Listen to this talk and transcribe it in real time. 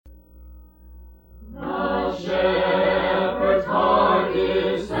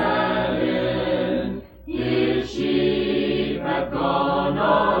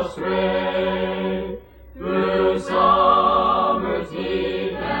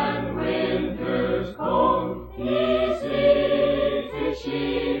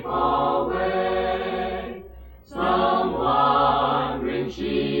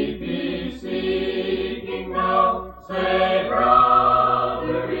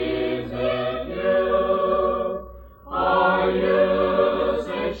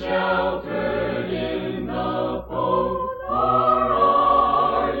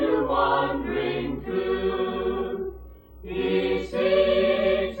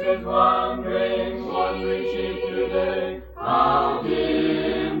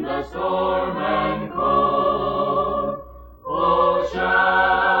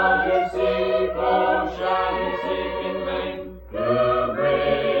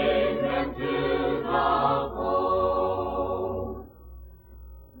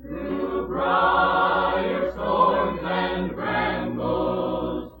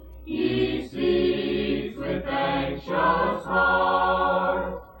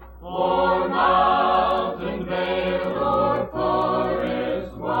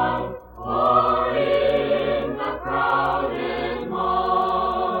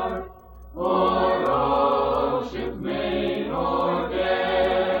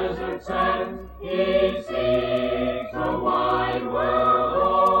He seeks the wide world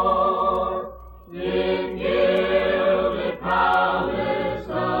o'er, in gilded palace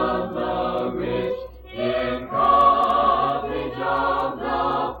of the rich, in cottage of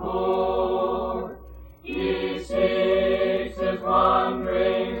the poor. He seeks his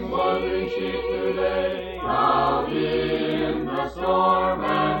wandering sheep today, out in the storm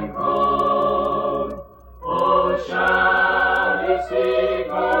and cold. Oh, shall he seek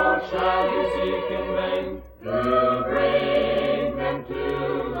in vain to bring them to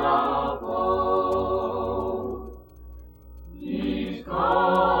the fold? He's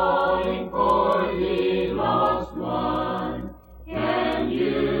calling for the lost one. Can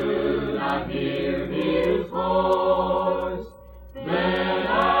you not hear his voice? Then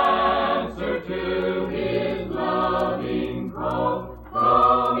answer to his loving call.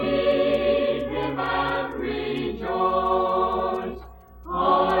 Go meet him and rejoice.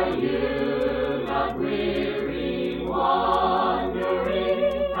 Are you not weary,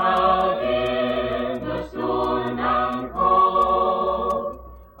 wandering out in the storm and cold?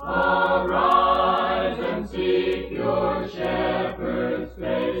 Arise and seek your shepherd's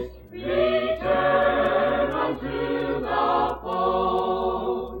face. Return unto the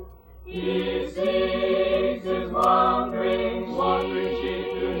fold. He seeks his wandering sheep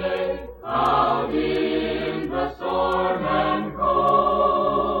today, out in the storm and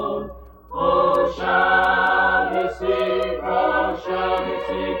cold. Oh, shall he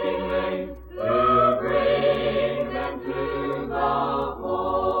seek in vain?